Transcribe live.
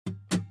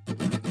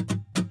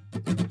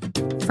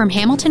From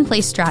Hamilton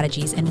Place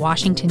Strategies in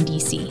Washington,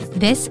 D.C.,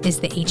 this is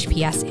the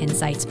HPS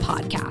Insights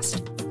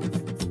podcast.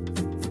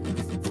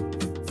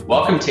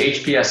 Welcome to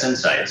HPS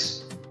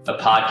Insights, a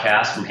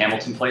podcast from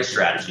Hamilton Place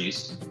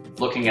Strategies,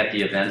 looking at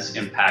the events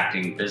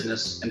impacting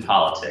business and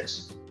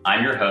politics.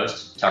 I'm your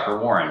host, Tucker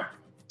Warren.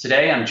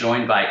 Today, I'm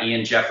joined by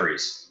Ian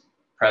Jeffries,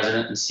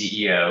 President and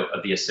CEO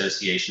of the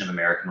Association of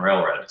American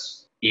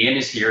Railroads. Ian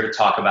is here to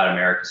talk about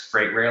America's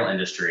freight rail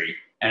industry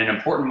and an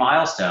important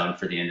milestone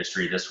for the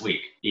industry this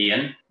week.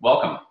 Ian,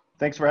 welcome.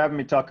 Thanks for having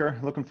me, Tucker.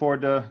 Looking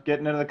forward to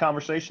getting into the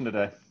conversation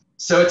today.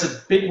 So it's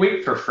a big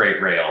week for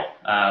freight rail.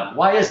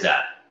 Why is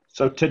that?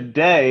 So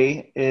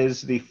today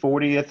is the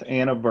 40th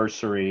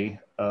anniversary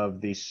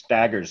of the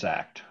Staggers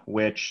Act,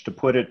 which, to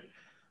put it,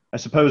 I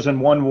suppose, in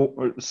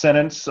one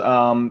sentence,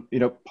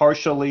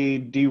 partially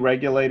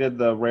deregulated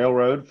the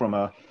railroad from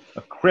a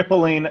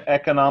crippling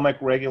economic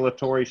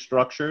regulatory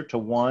structure to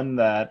one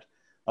that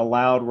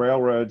allowed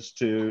railroads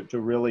to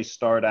really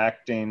start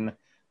acting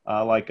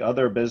like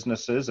other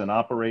businesses and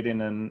operating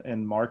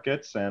in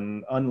markets,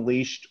 and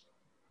unleashed,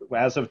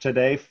 as of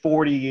today,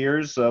 40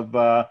 years of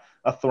a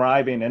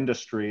thriving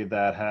industry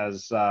that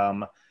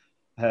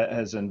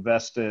has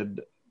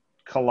invested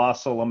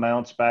colossal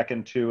amounts back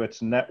into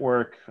its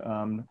network,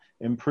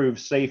 improved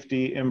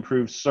safety,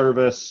 improved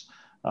service,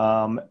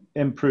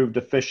 improved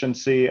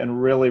efficiency,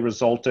 and really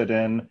resulted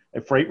in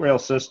a freight rail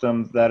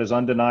system that is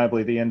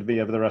undeniably the envy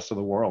of the rest of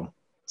the world.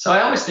 So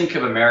I always think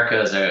of America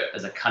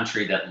as a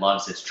country that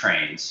loves its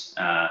trains,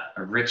 a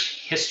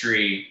rich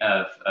history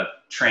of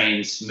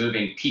trains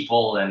moving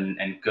people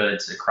and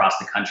goods across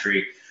the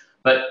country.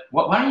 But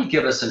why don't you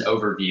give us an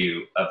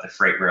overview of the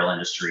freight rail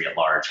industry at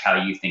large, how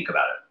you think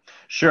about it?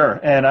 Sure,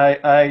 and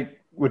I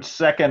would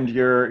second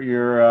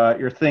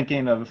your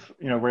thinking of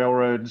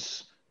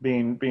railroads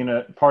being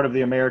a part of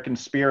the American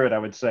spirit. I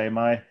would say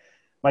my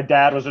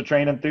dad was a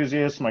train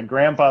enthusiast. My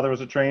grandfather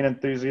was a train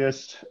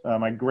enthusiast.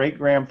 My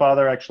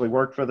great-grandfather actually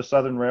worked for the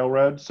Southern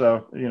Railroad.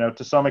 So,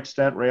 to some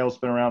extent, rail's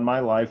been around my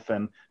life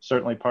and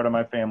certainly part of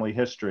my family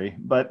history.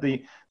 But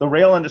the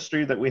rail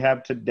industry that we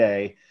have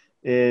today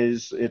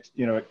it's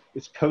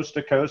coast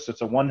to coast.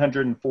 It's a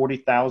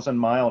 140,000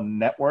 mile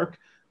network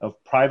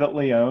of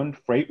privately owned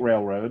freight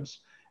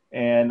railroads.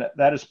 And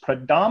that is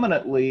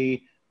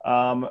predominantly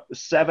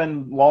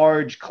 7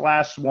 large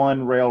Class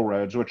 1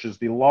 railroads, which is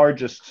the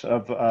largest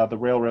of the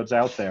railroads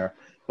out there,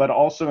 but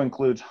also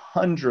includes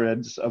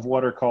hundreds of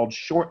what are called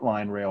short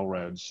line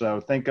railroads. So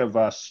think of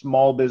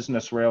small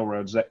business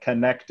railroads that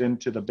connect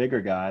into the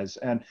bigger guys.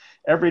 And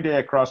every day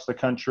across the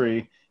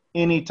country,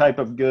 any type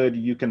of good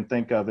you can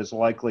think of is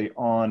likely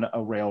on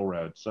a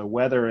railroad. So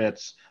whether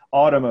it's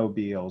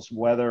automobiles,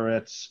 whether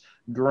it's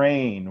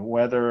grain,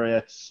 whether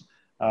it's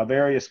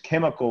various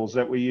chemicals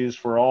that we use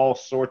for all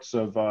sorts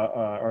of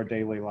our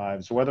daily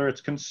lives, whether it's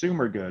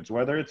consumer goods,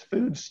 whether it's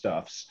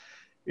foodstuffs,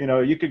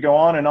 you could go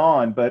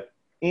on, but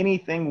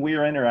anything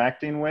we're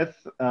interacting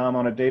with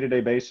on a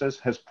day-to-day basis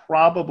has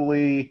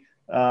probably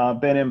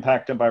been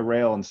impacted by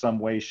rail in some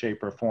way,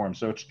 shape, or form.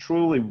 So it's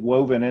truly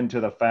woven into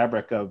the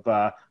fabric of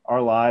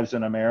our lives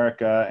in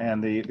America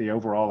and the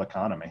overall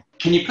economy.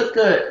 Can you put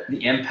the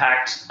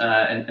impact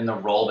and the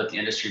role that the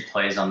industry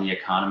plays on the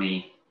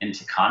economy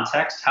into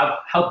context?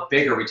 How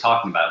big are we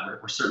talking about?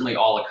 We're certainly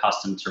all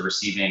accustomed to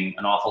receiving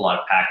an awful lot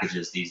of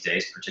packages these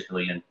days,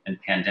 particularly in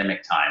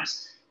pandemic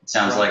times. It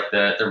sounds like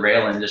the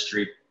rail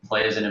industry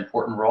plays an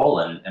important role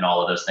in all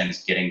of those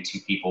things getting to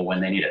people when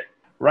they need it.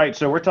 Right.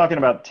 So we're talking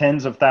about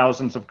tens of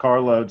thousands of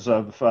carloads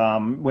of,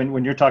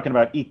 when you're talking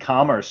about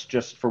e-commerce,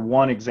 just for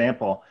one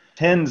example,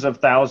 tens of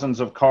thousands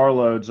of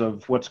carloads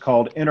of what's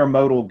called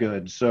intermodal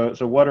goods. So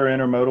what are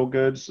intermodal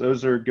goods?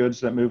 Those are goods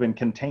that move in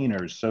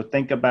containers. So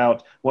think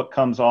about what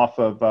comes off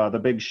of the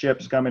big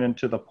ships coming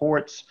into the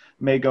ports,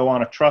 may go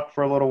on a truck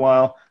for a little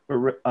while,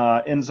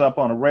 ends up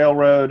on a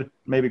railroad,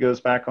 maybe goes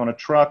back on a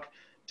truck.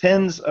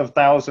 Tens of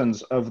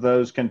thousands of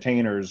those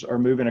containers are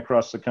moving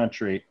across the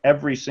country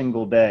every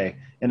single day.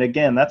 And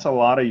again, that's a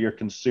lot of your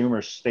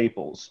consumer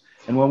staples.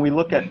 And when we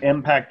look at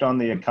impact on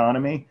the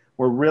economy,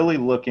 we're really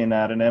looking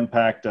at an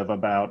impact of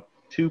about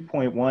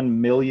 2.1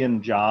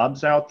 million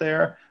jobs out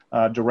there,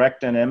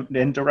 direct and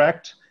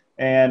indirect,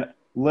 and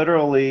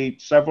literally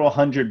several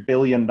 $100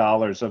 billion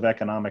of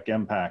economic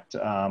impact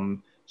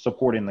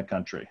supporting the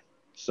country.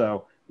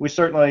 So we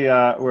certainly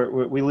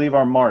we leave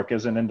our mark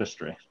as an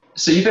industry.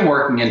 So you've been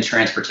working in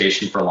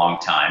transportation for a long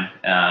time,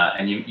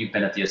 and you've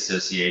been at the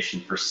association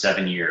for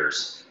 7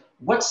 years.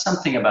 What's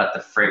something about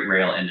the freight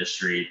rail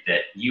industry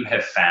that you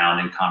have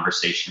found in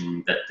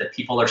conversation that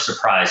people are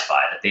surprised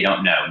by, that they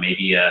don't know?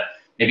 Maybe an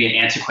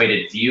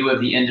antiquated view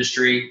of the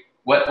industry.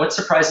 What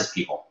surprises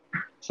people?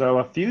 So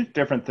a few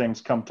different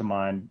things come to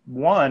mind.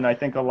 One, I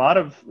think a lot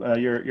of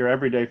your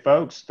everyday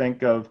folks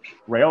think of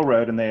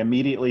railroad and they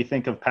immediately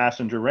think of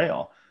passenger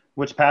rail,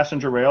 which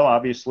passenger rail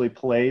obviously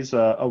plays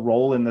a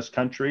role in this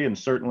country, and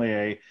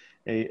certainly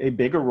a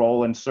bigger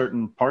role in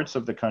certain parts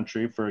of the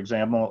country, for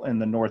example, in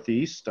the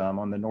Northeast,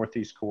 on the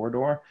Northeast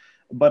corridor.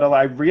 But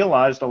I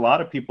realized a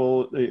lot of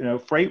people,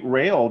 freight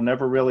rail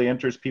never really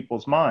enters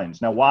people's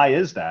minds. Now, why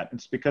is that?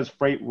 It's because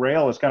freight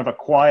rail is kind of a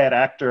quiet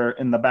actor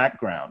in the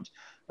background.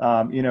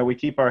 We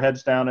keep our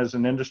heads down as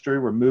an industry.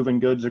 We're moving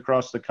goods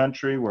across the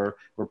country. We're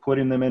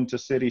putting them into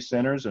city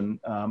centers and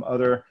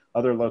other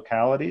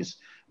localities.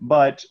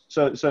 But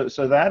so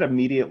that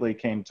immediately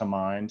came to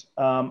mind.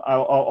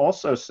 I'll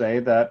also say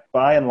that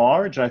by and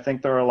large, I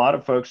think there are a lot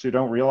of folks who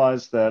don't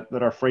realize that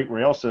our freight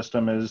rail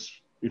system is,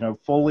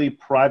 fully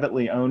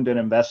privately owned and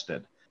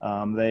invested.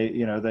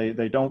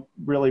 They don't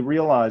really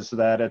realize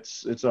that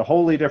it's a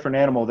wholly different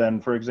animal than,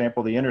 for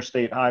example, the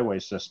interstate highway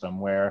system,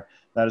 where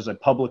that is a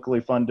publicly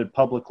funded,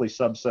 publicly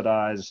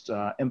subsidized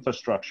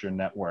infrastructure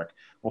network.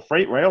 Well,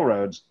 freight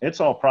railroads, it's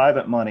all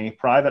private money,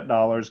 private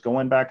dollars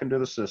going back into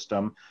the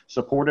system,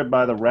 supported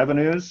by the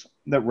revenues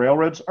that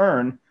railroads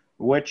earn,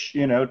 which,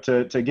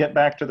 to get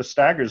back to the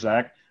Staggers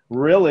Act,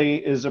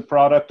 really is a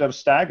product of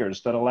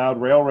Staggers that allowed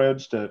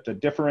railroads to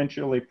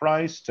differentially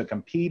price, to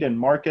compete in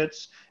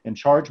markets and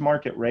charge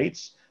market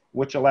rates,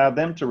 which allowed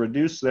them to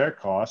reduce their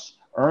costs,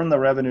 earn the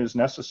revenues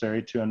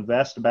necessary to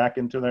invest back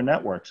into their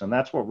networks. And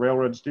that's what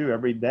railroads do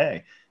every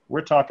day.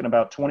 We're talking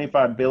about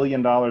 $25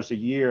 billion a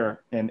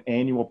year in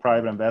annual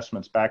private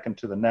investments back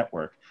into the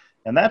network.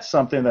 And that's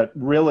something that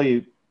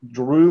really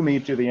drew me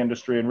to the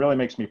industry and really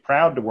makes me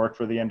proud to work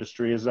for the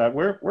industry, is that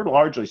we're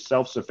largely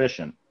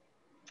self-sufficient.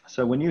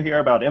 So when you hear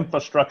about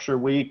infrastructure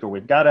week, or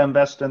we've got to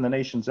invest in the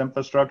nation's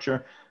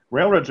infrastructure,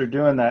 railroads are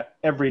doing that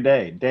every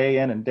day, day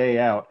in and day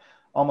out.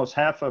 Almost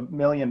 $500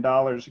 million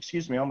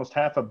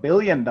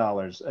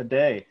a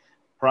day,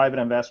 private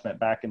investment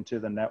back into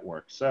the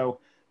network. So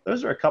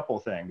those are a couple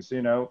things.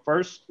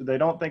 First, they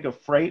don't think of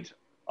freight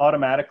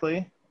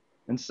automatically.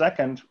 And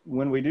second,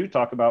 when we do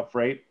talk about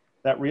freight,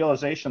 that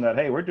realization that,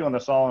 hey, we're doing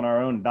this all on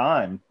our own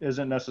dime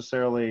isn't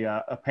necessarily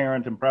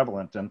apparent and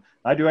prevalent. And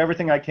I do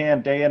everything I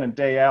can day in and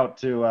day out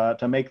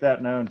to make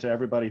that known to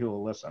everybody who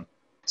will listen.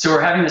 So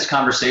we're having this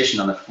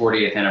conversation on the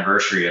 40th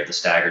anniversary of the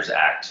Staggers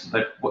Act,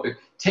 but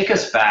take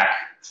us back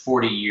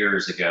 40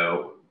 years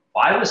ago.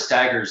 Why was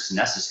Staggers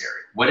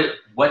necessary?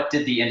 What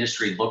did the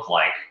industry look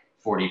like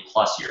 40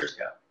 plus years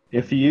ago?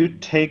 If you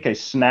take a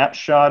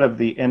snapshot of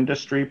the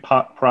industry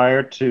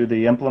prior to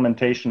the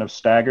implementation of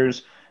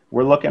Staggers,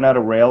 we're looking at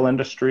a rail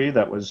industry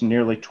that was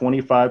nearly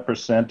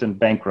 25% in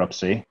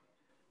bankruptcy,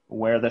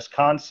 where this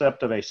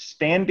concept of a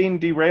standing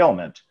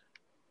derailment,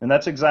 and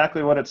that's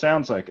exactly what it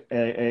sounds like,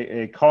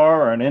 a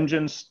car or an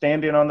engine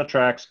standing on the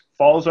tracks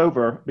falls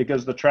over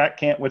because the track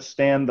can't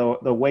withstand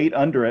the weight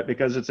under it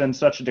because it's in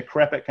such a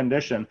decrepit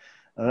condition.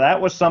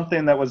 That was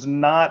something that was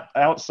not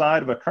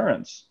outside of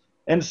occurrence.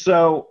 And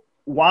so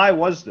why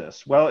was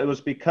this? Well, it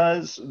was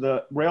because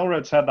the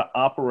railroads had to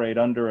operate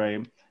under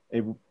a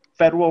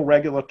federal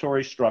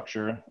regulatory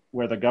structure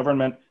where the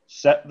government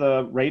set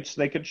the rates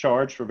they could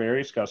charge for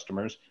various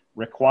customers,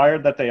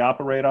 required that they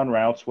operate on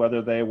routes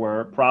whether they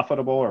were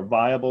profitable or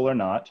viable or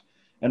not,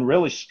 and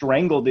really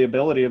strangled the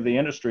ability of the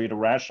industry to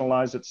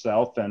rationalize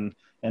itself and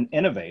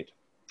innovate.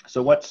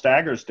 So what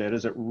Staggers did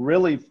is it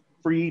really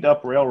freed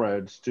up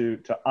railroads to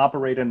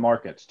operate in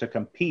markets, to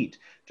compete,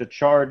 to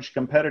charge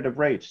competitive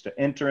rates, to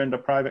enter into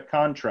private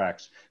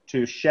contracts,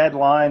 to shed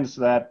lines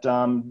that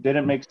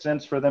didn't make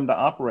sense for them to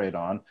operate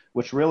on,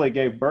 which really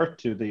gave birth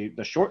to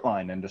the short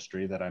line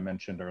industry that I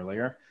mentioned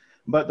earlier.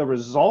 But the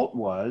result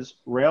was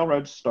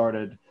railroads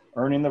started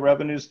earning the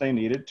revenues they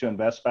needed to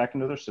invest back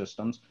into their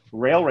systems.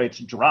 Rail rates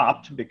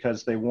dropped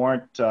because they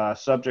weren't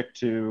subject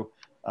to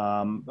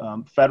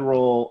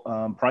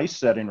federal price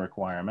setting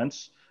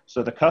requirements.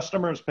 So the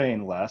customer is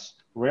paying less,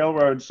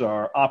 railroads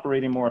are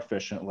operating more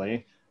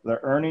efficiently, they're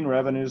earning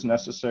revenues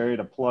necessary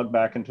to plug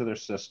back into their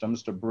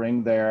systems to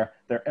bring their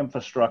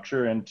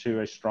infrastructure into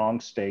a strong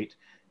state,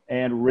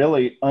 and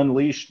really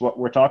unleashed what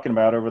we're talking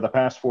about over the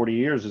past 40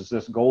 years is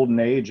this golden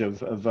age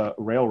of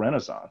rail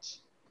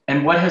renaissance.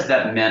 And what has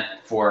that meant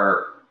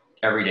for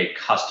everyday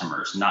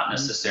customers, not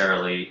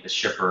necessarily the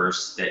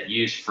shippers that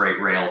use freight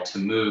rail to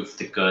move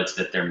the goods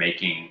that they're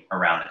making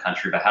around the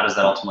country, but how does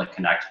that ultimately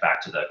connect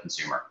back to the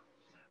consumer?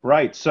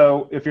 Right.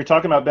 So if you're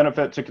talking about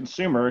benefit to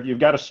consumer, you've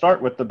got to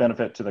start with the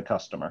benefit to the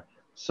customer.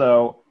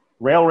 So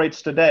rail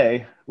rates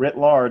today, writ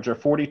large, are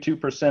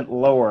 42%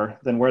 lower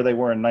than where they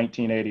were in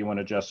 1980 when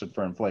adjusted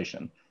for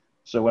inflation.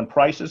 So when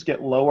prices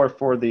get lower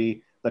for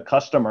the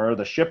customer,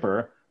 the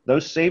shipper,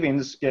 those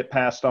savings get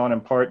passed on in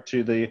part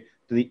to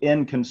the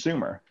end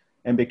consumer.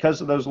 And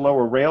because of those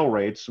lower rail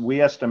rates,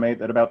 we estimate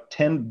that about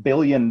 $10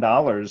 billion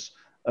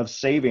of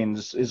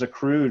savings is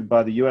accrued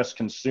by the U.S.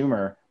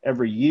 consumer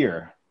every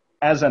year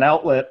as an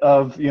outlet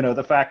of,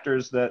 the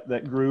factors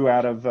that grew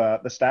out of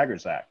the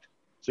Staggers Act.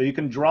 So you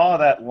can draw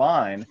that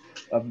line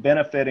of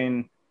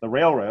benefiting the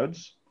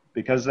railroads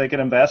because they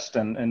can invest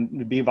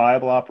and be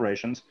viable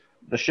operations,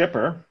 the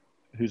shipper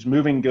who's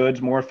moving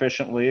goods more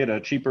efficiently at a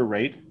cheaper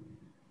rate,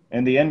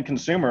 and the end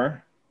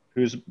consumer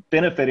who's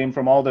benefiting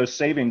from all those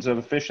savings of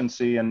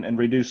efficiency and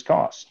reduced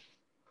cost.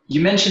 You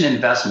mentioned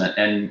investment,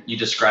 and you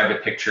described a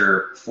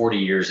picture 40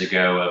 years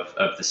ago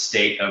of the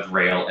state of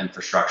rail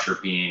infrastructure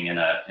being in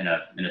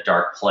a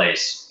dark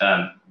place.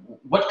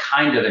 What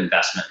kind of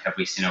investment have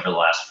we seen over the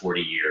last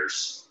 40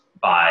 years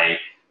by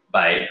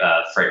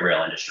freight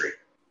rail industry?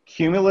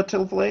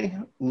 Cumulatively,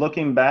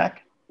 looking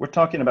back, we're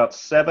talking about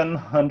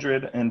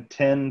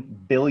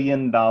 $710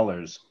 billion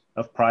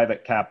of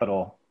private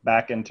capital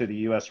back into the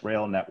U.S.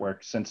 rail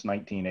network since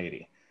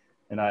 1980.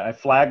 And I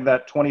flagged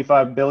that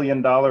 $25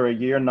 billion a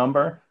year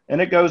number, and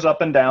it goes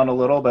up and down a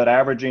little, but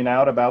averaging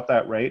out about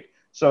that rate.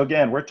 So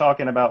again, we're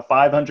talking about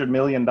 $500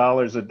 million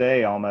a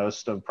day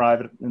almost of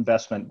private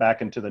investment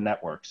back into the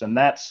networks. And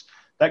that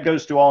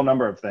goes to all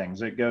number of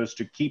things. It goes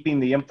to keeping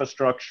the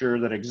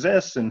infrastructure that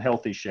exists in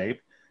healthy shape.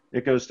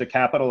 It goes to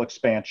capital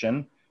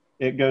expansion.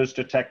 It goes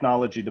to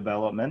technology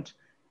development.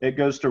 It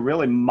goes to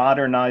really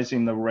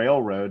modernizing the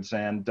railroads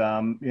and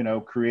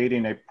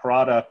creating a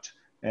product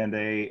and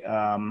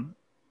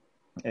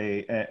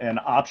an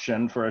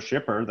option for a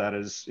shipper that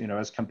is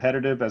as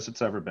competitive as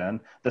it's ever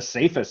been, the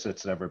safest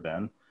it's ever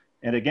been,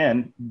 and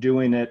again,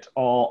 doing it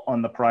all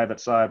on the private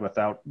side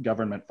without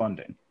government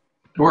funding.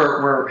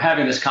 We're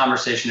having this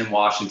conversation in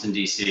Washington,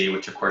 D.C.,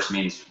 which of course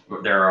means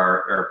there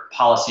are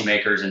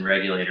policymakers and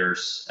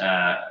regulators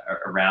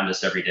around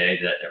us every day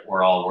that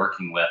we're all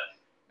working with.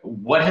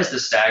 What has the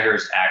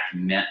Staggers Act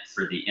meant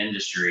for the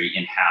industry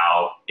and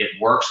how it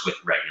works with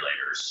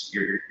regulators?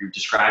 You've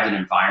described an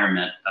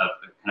environment of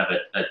kind of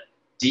a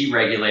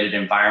deregulated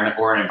environment,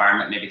 or an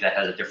environment maybe that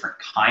has a different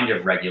kind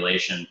of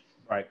regulation.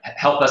 Right.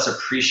 Help us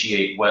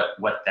appreciate what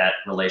that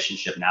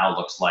relationship now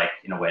looks like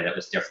in a way that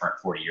was different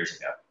 40 years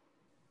ago.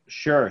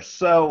 Sure.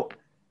 So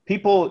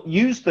people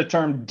use the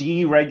term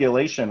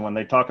deregulation when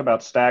they talk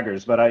about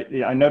Staggers, but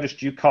I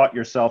noticed you caught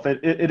yourself.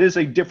 It is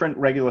a different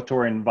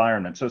regulatory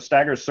environment. So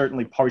Staggers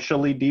certainly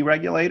partially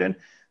deregulated,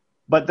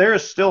 but there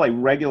is still a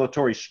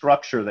regulatory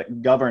structure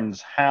that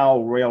governs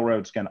how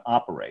railroads can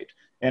operate.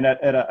 And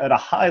at a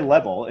high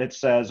level, it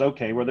says,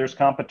 okay, where there's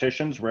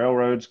competitions,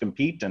 railroads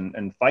compete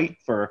and fight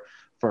for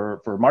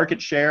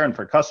market share and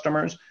for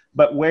customers.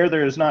 But where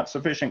there is not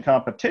sufficient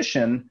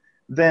competition,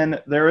 then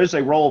there is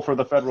a role for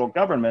the federal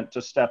government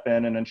to step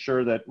in and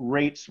ensure that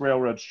rates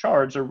railroads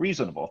charge are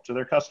reasonable to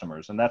their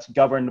customers. And that's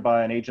governed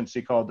by an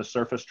agency called the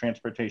Surface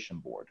Transportation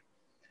Board.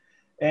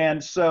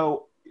 And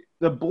so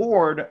the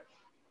board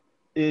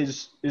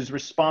is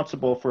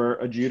responsible for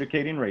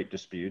adjudicating rate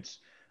disputes.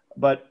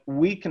 But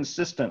we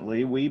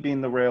consistently, we being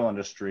the rail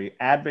industry,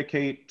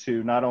 advocate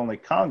to not only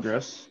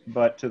Congress,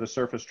 but to the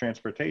Surface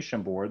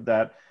Transportation Board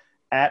that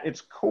at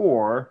its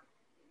core,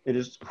 it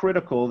is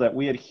critical that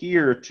we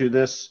adhere to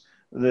this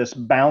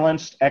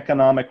balanced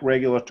economic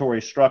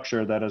regulatory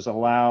structure that has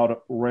allowed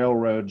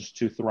railroads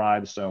to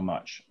thrive so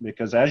much.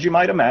 Because as you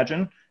might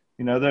imagine,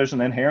 there's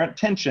an inherent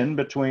tension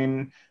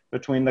between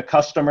the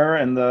customer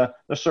and the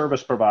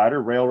service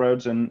provider,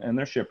 railroads and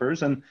their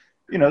shippers. And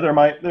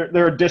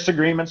there are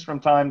disagreements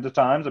from time to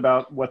time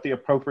about what the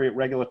appropriate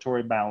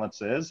regulatory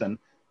balance is, and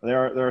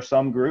there are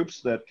some groups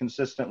that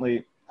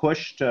consistently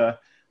push to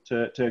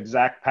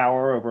exact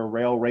power over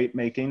rail rate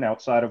making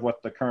outside of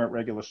what the current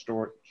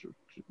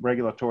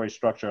regulatory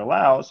structure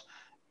allows,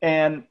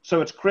 and so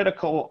it's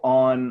critical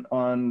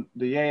on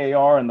the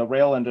AAR and the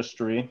rail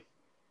industry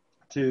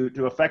to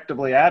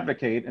effectively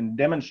advocate and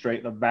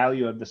demonstrate the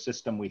value of the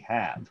system we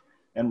have,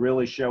 and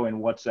really showing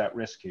what's at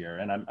risk here.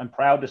 And I'm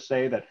proud to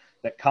say that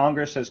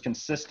Congress has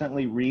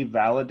consistently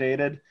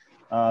revalidated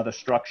the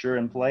structure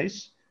in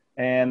place,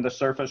 and the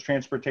Surface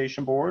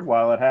Transportation Board,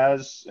 while it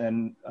has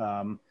and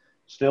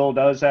still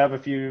does have a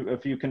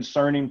few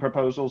concerning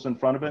proposals in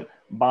front of it,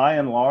 by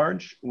and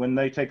large, when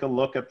they take a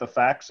look at the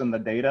facts and the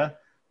data,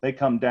 they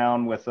come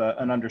down with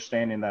an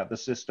understanding that the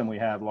system we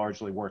have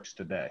largely works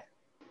today.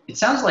 It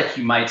sounds like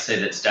you might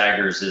say that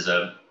Staggers is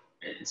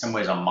in some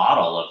ways a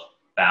model of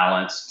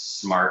balanced,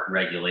 smart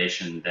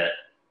regulation that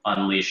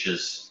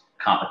unleashes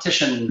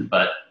competition,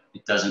 but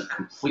it doesn't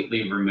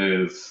completely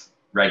remove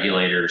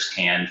regulators'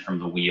 hand from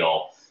the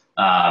wheel.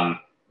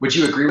 Would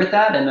you agree with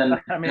that? And then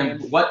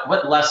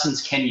what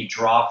lessons can you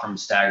draw from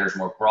Staggers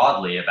more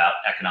broadly about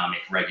economic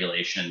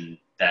regulation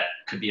that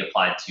could be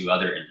applied to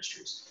other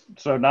industries?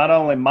 So not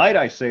only might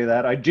I say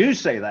that, I do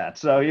say that.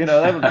 So,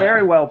 that was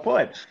very well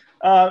put.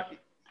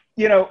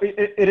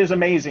 It is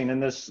amazing in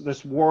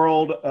this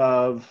world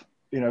of,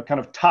 kind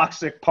of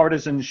toxic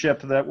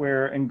partisanship that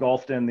we're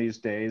engulfed in these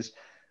days.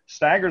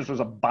 Staggers was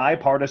a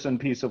bipartisan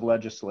piece of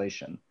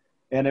legislation.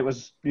 And it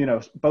was,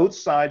 both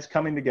sides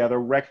coming together,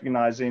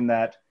 recognizing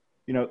that,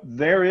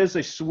 there is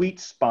a sweet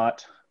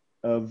spot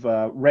of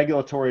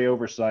regulatory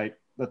oversight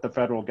that the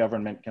federal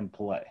government can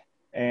play.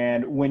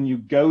 And when you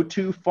go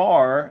too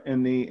far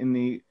in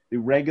the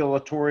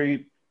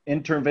regulatory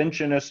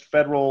interventionist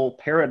federal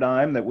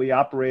paradigm that we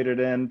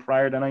operated in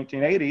prior to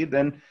 1980,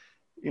 then,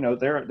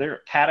 there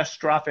are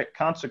catastrophic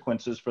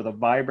consequences for the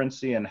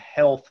vibrancy and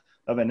health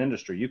of an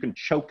industry. You can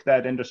choke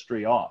that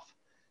industry off.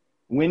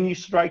 When you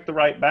strike the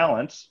right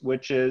balance,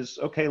 which is,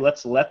 okay,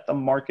 let's let the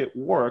market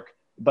work,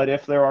 but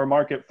if there are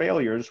market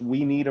failures,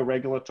 we need a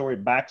regulatory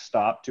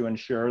backstop to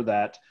ensure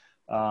that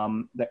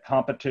that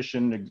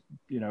competition,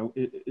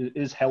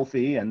 is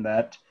healthy, and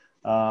that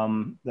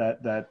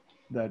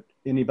that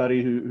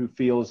anybody who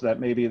feels that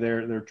maybe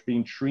they're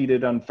being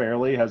treated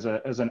unfairly has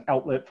as an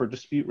outlet for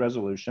dispute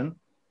resolution.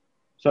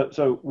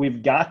 So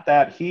we've got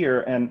that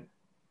here, and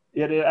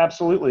it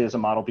absolutely is a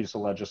model piece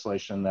of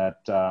legislation that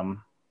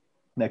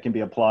that can be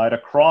applied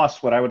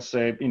across what I would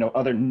say,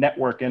 other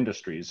network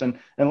industries. And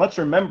let's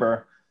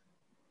remember,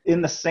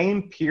 in the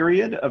same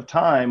period of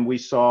time, we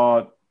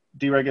saw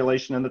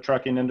deregulation in the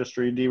trucking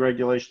industry,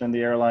 deregulation in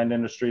the airline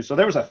industry. So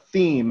there was a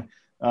theme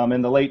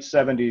in the late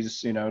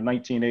 70s,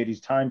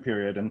 1980s time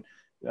period. And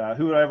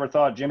who would have ever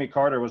thought Jimmy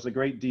Carter was a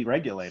great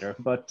deregulator?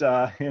 But,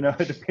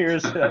 it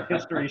appears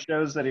history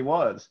shows that he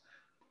was.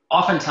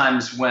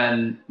 Oftentimes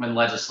when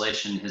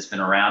legislation has been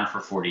around for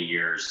 40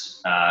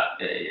 years,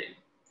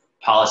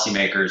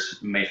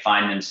 policymakers may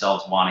find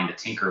themselves wanting to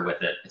tinker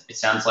with it. It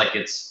sounds like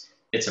it's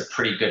a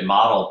pretty good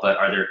model, but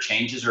are there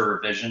changes or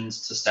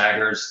revisions to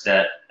staggers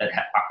that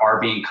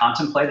are being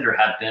contemplated or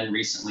have been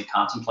recently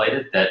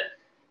contemplated that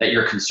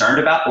you're concerned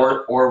about,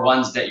 or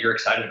ones that you're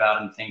excited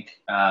about and think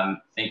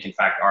in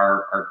fact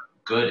are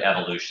good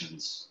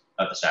evolutions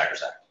of the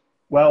Staggers Act?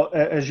 Well,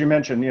 as you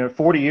mentioned,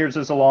 40 years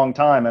is a long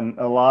time, and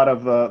a lot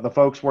of the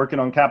folks working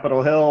on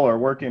Capitol Hill or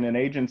working in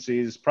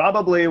agencies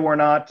probably were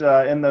not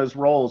in those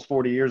roles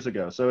 40 years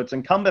ago. So it's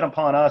incumbent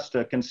upon us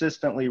to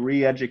consistently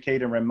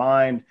re-educate and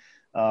remind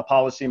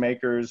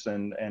policymakers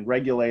and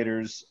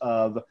regulators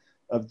of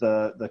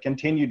the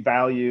continued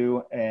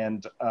value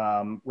and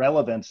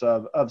relevance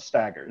of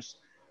staggers.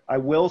 I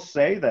will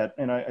say that,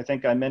 and I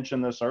think I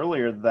mentioned this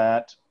earlier,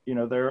 that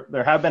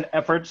there have been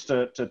efforts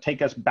to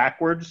take us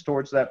backwards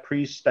towards that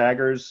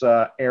pre-staggers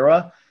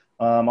era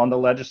on the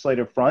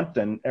legislative front,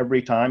 and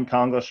every time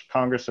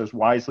Congress has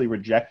wisely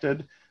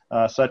rejected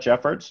such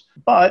efforts.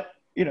 But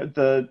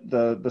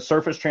the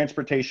Surface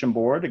Transportation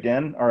Board,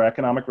 again, our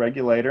economic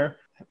regulator,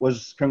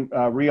 was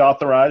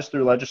reauthorized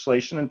through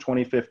legislation in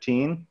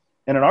 2015,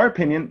 and in our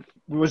opinion,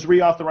 was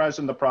reauthorized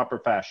in the proper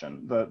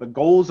fashion. The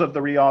goals of the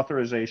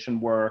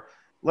reauthorization were,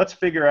 let's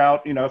figure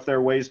out, if there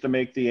are ways to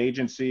make the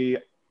agency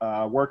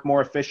work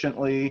more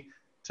efficiently,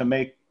 to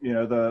make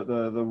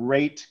the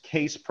rate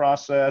case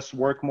process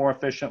work more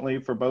efficiently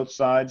for both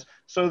sides.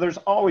 So there's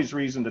always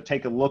reason to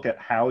take a look at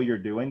how you're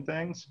doing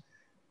things.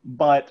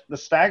 But the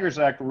Staggers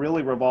Act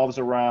really revolves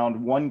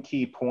around one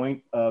key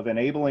point of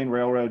enabling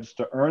railroads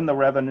to earn the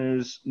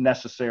revenues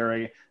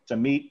necessary to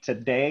meet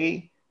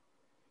today's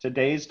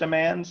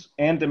demands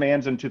and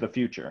demands into the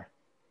future.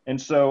 And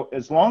so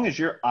as long as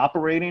you're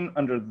operating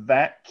under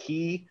that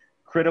key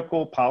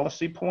critical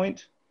policy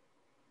point,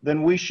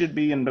 then we should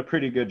be in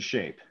pretty good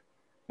shape.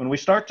 When we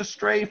start to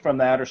stray from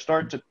that or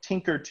start to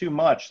tinker too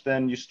much,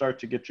 then you start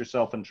to get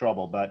yourself in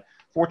trouble. But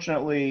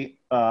fortunately,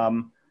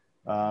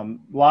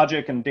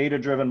 logic and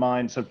data-driven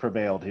minds have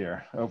prevailed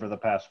here over the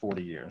past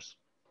 40 years.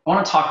 I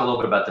want to talk a little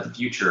bit about the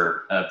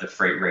future of the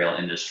freight rail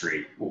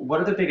industry. What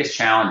are the biggest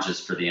challenges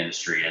for the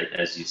industry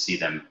as you see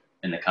them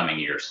in the coming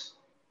years?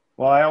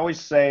 Well, I always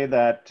say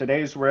that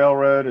today's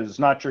railroad is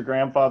not your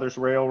grandfather's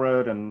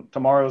railroad, and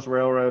tomorrow's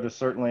railroad is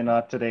certainly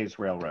not today's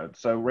railroad.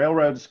 So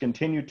railroads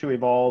continue to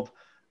evolve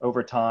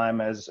over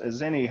time,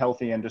 as any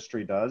healthy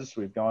industry does.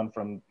 We've gone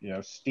from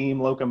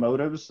steam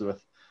locomotives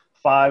with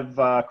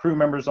 5 crew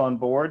members on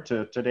board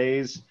to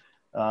today's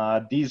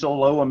diesel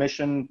low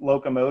emission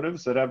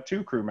locomotives that have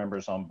 2 crew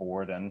members on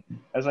board. And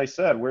as I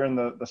said, we're in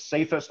the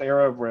safest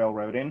era of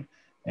railroading,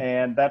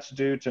 and that's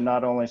due to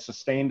not only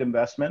sustained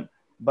investment,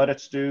 but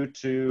it's due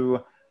to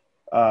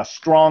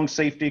strong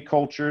safety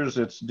cultures.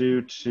 It's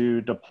due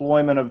to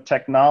deployment of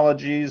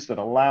technologies that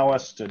allow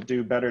us to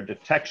do better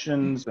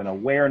detections and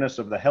awareness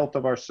of the health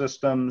of our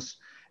systems.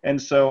 And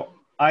so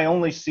I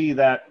only see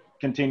that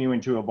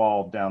continuing to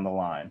evolve down the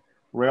line.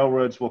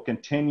 Railroads will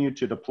continue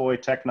to deploy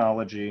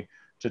technology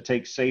to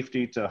take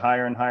safety to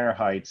higher and higher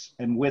heights,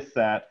 and with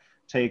that,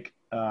 take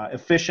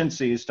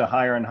efficiencies to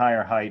higher and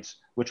higher heights,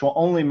 which will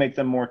only make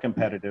them more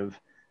competitive.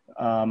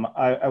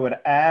 I would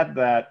add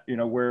that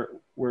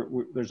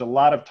there's a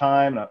lot of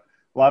time, a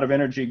lot of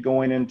energy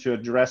going into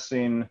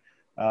addressing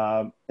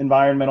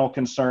environmental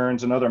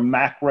concerns and other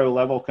macro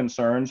level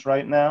concerns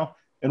right now,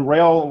 and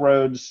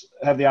railroads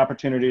have the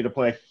opportunity to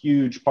play a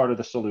huge part of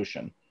the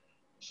solution.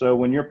 So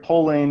when you're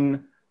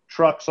pulling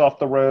trucks off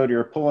the road,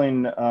 you're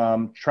pulling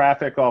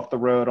traffic off the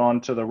road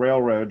onto the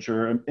railroads,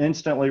 you're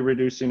instantly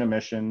reducing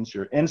emissions,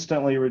 you're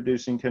instantly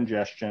reducing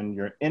congestion,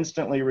 you're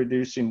instantly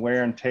reducing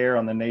wear and tear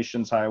on the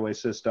nation's highway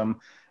system.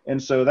 And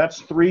so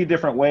that's 3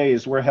 different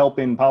ways we're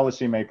helping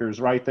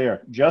policymakers right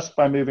there, just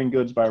by moving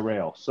goods by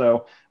rail.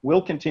 So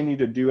we'll continue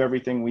to do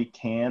everything we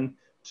can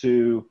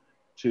to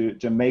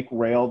make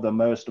rail the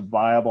most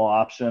viable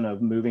option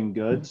of moving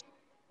goods,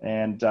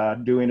 and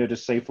doing it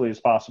as safely as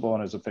possible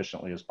and as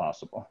efficiently as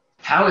possible.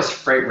 How has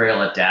freight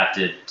rail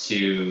adapted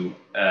to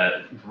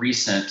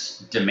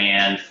recent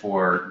demand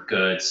for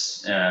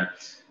goods?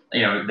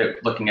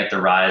 Looking at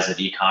the rise of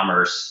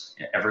e-commerce,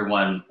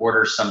 everyone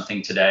orders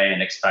something today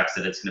and expects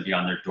that it's going to be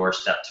on their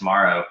doorstep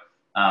tomorrow.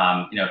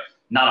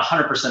 Not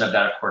 100% of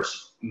that, of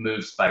course,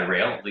 moves by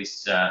rail, at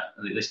least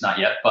not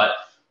yet. But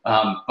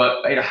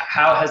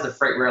how has the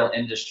freight rail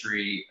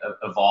industry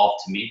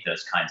evolved to meet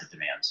those kinds of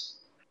demands?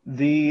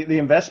 The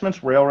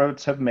investments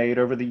railroads have made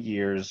over the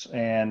years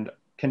and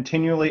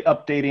continually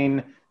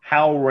updating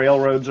how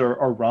railroads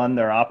are run,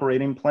 their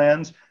operating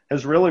plans,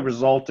 has really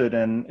resulted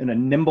in a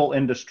nimble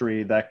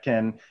industry that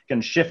can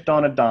shift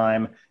on a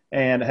dime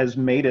and has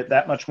made it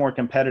that much more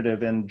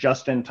competitive in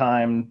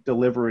just-in-time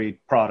delivery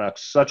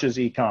products such as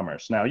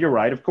e-commerce. Now, you're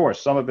right, of course,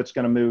 some of it's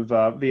going to move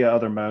via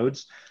other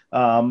modes,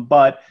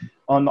 but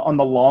on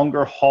the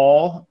longer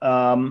haul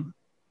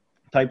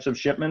types of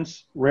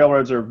shipments,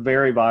 railroads are a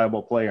very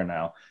viable player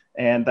now.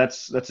 And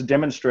that's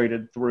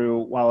demonstrated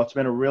through, while it's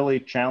been a really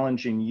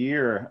challenging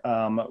year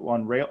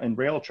in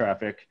rail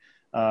traffic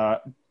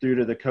due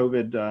to the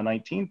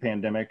COVID-19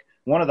 pandemic,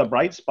 one of the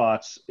bright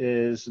spots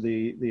is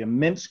the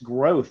immense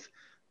growth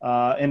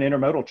in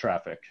intermodal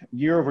traffic.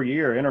 Year over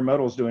year,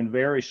 intermodal is doing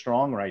very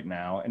strong right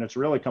now, and it's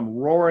really come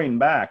roaring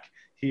back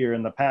here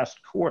in the past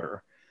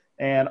quarter.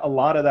 And a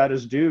lot of that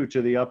is due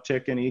to the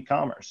uptick in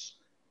e-commerce.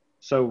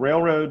 So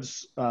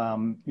railroads,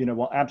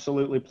 will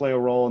absolutely play a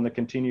role in the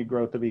continued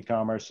growth of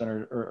e-commerce and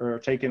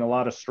are taking a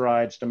lot of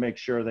strides to make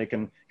sure they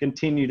can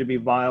continue to be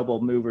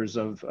viable movers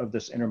of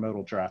this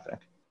intermodal traffic.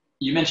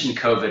 You mentioned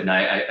COVID, and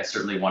I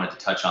certainly wanted to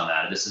touch on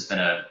that. This has been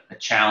a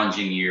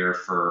challenging year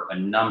for a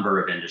number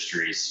of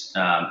industries.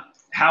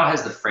 How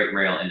has the freight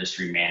rail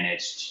industry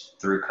managed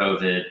through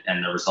COVID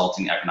and the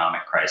resulting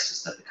economic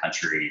crisis that the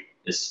country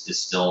is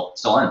still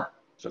in?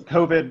 So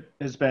COVID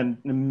has been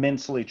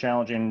immensely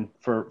challenging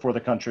for the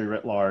country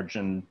writ large.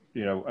 And,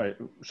 I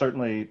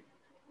certainly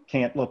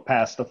can't look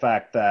past the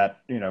fact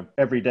that,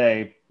 every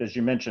day, as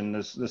you mentioned,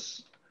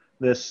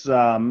 this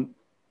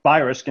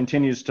virus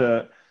continues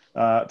to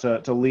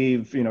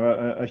leave,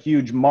 a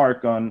huge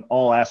mark on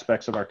all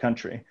aspects of our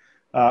country.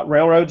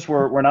 Railroads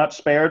were not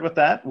spared with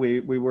that. We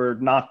were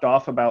knocked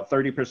off about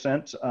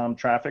 30%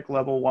 traffic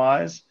level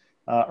wise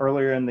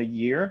earlier in the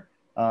year.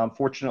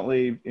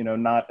 Fortunately,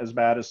 not as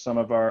bad as some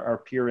of our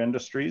peer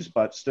industries,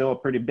 but still a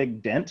pretty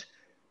big dent.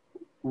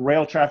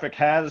 Rail traffic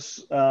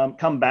has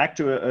come back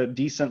to a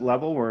decent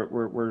level.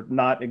 We're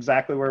not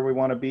exactly where we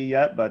want to be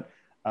yet, but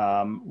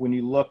when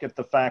you look at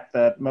the fact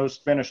that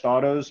most finished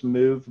autos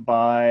move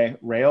by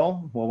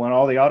rail, well, when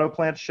all the auto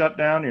plants shut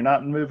down, you're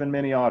not moving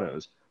many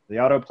autos. The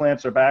auto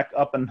plants are back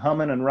up and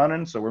humming and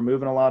running, so we're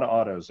moving a lot of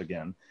autos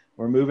again.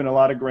 We're moving a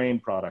lot of grain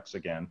products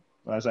again.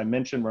 As I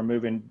mentioned, we're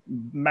moving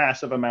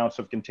massive amounts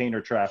of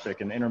container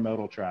traffic and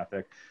intermodal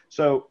traffic.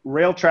 So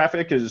rail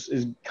traffic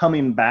is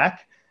coming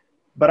back.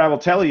 But I will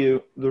tell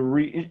you,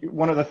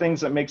 one of the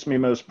things that makes me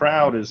most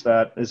proud is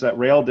that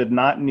rail did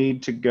not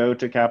need to go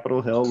to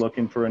Capitol Hill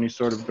looking for any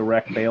sort of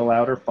direct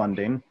bailout or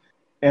funding.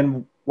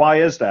 And why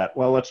is that?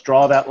 Well, let's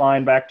draw that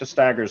line back to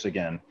Staggers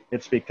again.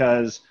 It's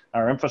because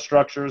our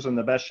infrastructure is in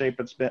the best shape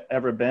it's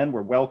ever been.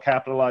 We're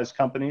well-capitalized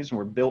companies, and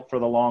we're built for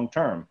the long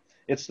term.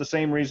 It's the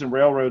same reason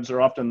railroads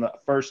are often the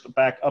first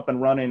back up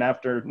and running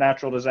after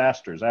natural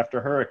disasters, after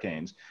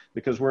hurricanes,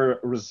 because we're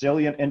a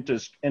resilient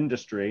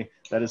industry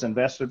that is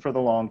invested for the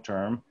long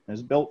term and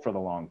is built for the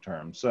long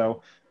term.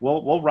 So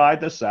we'll ride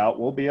this out.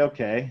 We'll be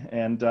okay.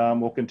 And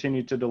we'll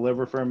continue to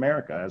deliver for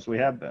America as we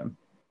have been.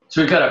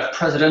 So we've got a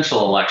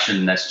presidential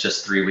election that's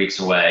just 3 weeks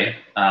away.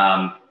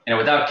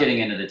 Without getting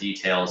into the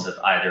details of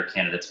either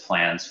candidate's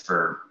plans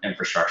for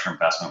infrastructure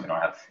investment, we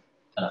don't have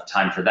enough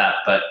time for that.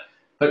 But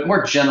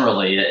more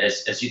generally,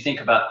 as you think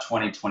about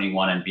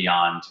 2021 and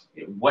beyond,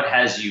 what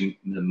has you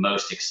the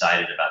most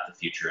excited about the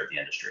future of the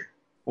industry?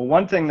 Well,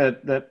 one thing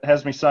that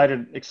has me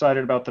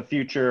excited about the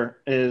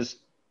future is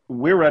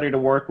we're ready to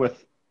work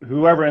with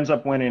whoever ends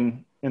up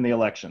winning in the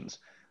elections.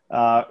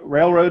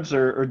 Railroads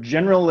are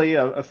generally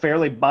a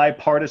fairly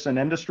bipartisan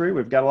industry.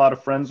 We've got a lot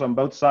of friends on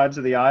both sides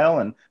of the aisle,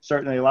 and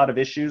certainly a lot of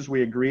issues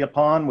we agree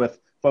upon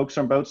with folks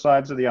on both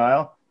sides of the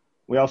aisle.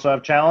 We also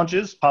have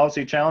challenges,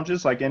 policy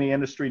challenges, like any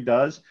industry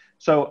does.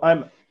 So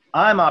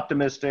I'm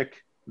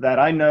optimistic that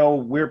I know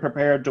we're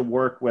prepared to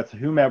work with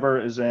whomever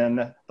is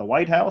in the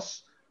White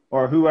House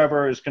or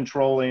whoever is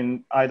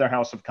controlling either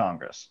house of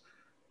Congress.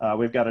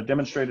 We've got a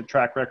demonstrated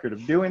track record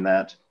of doing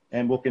that,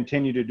 and we'll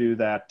continue to do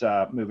that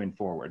moving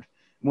forward.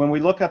 When we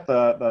look at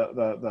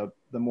the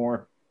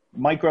more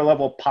micro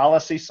level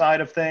policy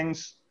side of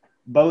things,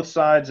 both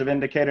sides have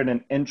indicated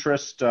an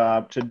interest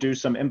to do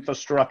some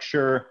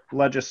infrastructure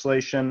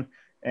legislation.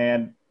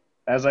 And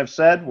as I've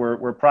said,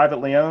 we're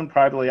privately owned,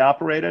 privately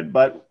operated,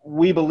 but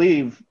we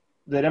believe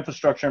that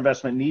infrastructure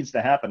investment needs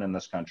to happen in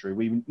this country.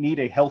 We need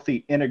a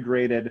healthy,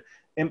 integrated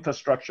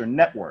infrastructure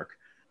network.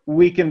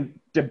 We can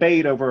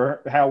debate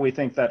over how we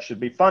think that should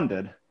be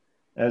funded.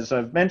 As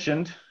I've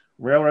mentioned,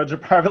 railroads are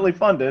privately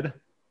funded.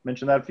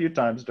 Mentioned that a few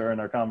times during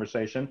our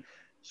conversation.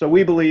 So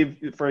we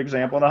believe, for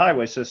example, the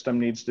highway system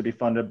needs to be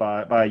funded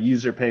by a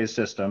user-pays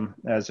system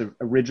as it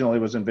originally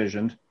was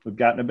envisioned. We've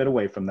gotten a bit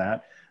away from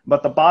that.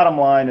 But the bottom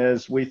line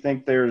is we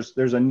think there's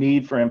a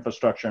need for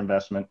infrastructure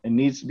investment. It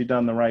needs to be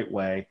done the right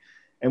way.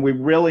 And we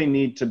really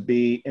need to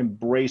be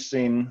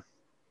embracing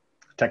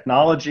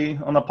technology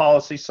on the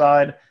policy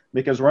side,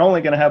 because we're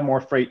only going to have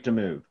more freight to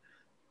move.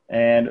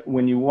 And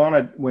when you want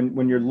to,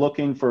 when you're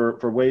looking for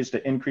ways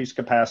to increase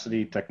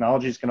capacity,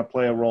 technology is going to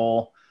play a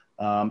role.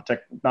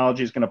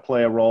 Technology is going to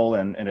play a role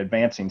in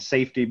advancing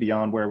safety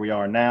beyond where we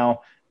are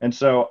now. And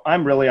so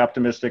I'm really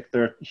optimistic.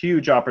 There are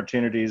huge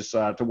opportunities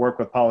to work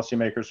with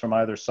policymakers from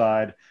either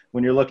side.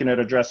 When you're looking at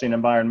addressing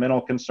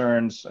environmental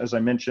concerns, as I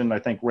mentioned, I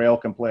think rail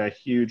can play a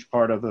huge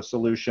part of the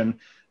solution.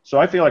 So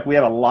I feel like we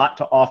have a lot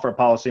to offer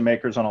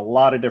policymakers on a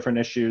lot of different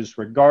issues,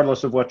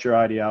 regardless of what your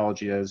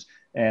ideology is.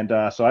 And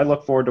so I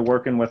look forward to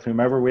working with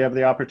whomever we have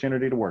the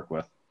opportunity to work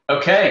with.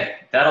 Okay,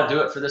 that'll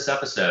do it for this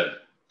episode.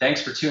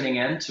 Thanks for tuning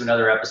in to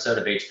another episode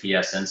of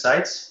HPS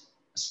Insights.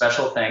 A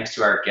special thanks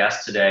to our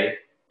guest today,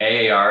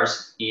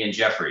 AAR's Ian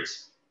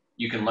Jeffries.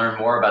 You can learn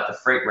more about the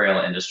freight rail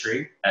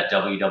industry at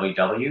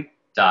www.aar.org,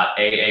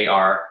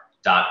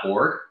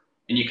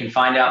 and you can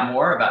find out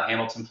more about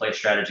Hamilton Place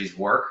Strategies'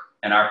 work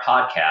and our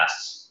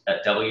podcasts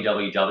at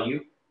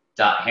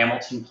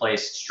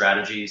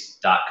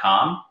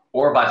www.hamiltonplacestrategies.com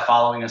or by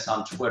following us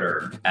on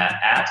Twitter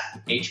at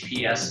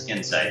HPS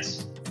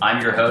Insights. I'm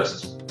your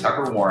host,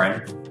 Tucker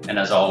Warren, and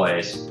as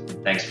always,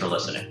 thanks for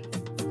listening.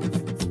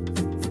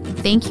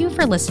 Thank you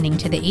for listening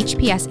to the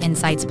HPS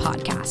Insights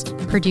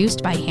podcast,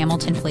 produced by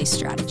Hamilton Place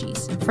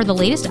Strategies. For the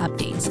latest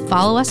updates,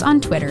 follow us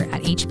on Twitter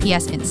at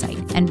HPS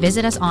Insight and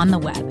visit us on the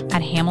web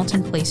at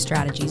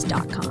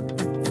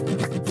hamiltonplacestrategies.com.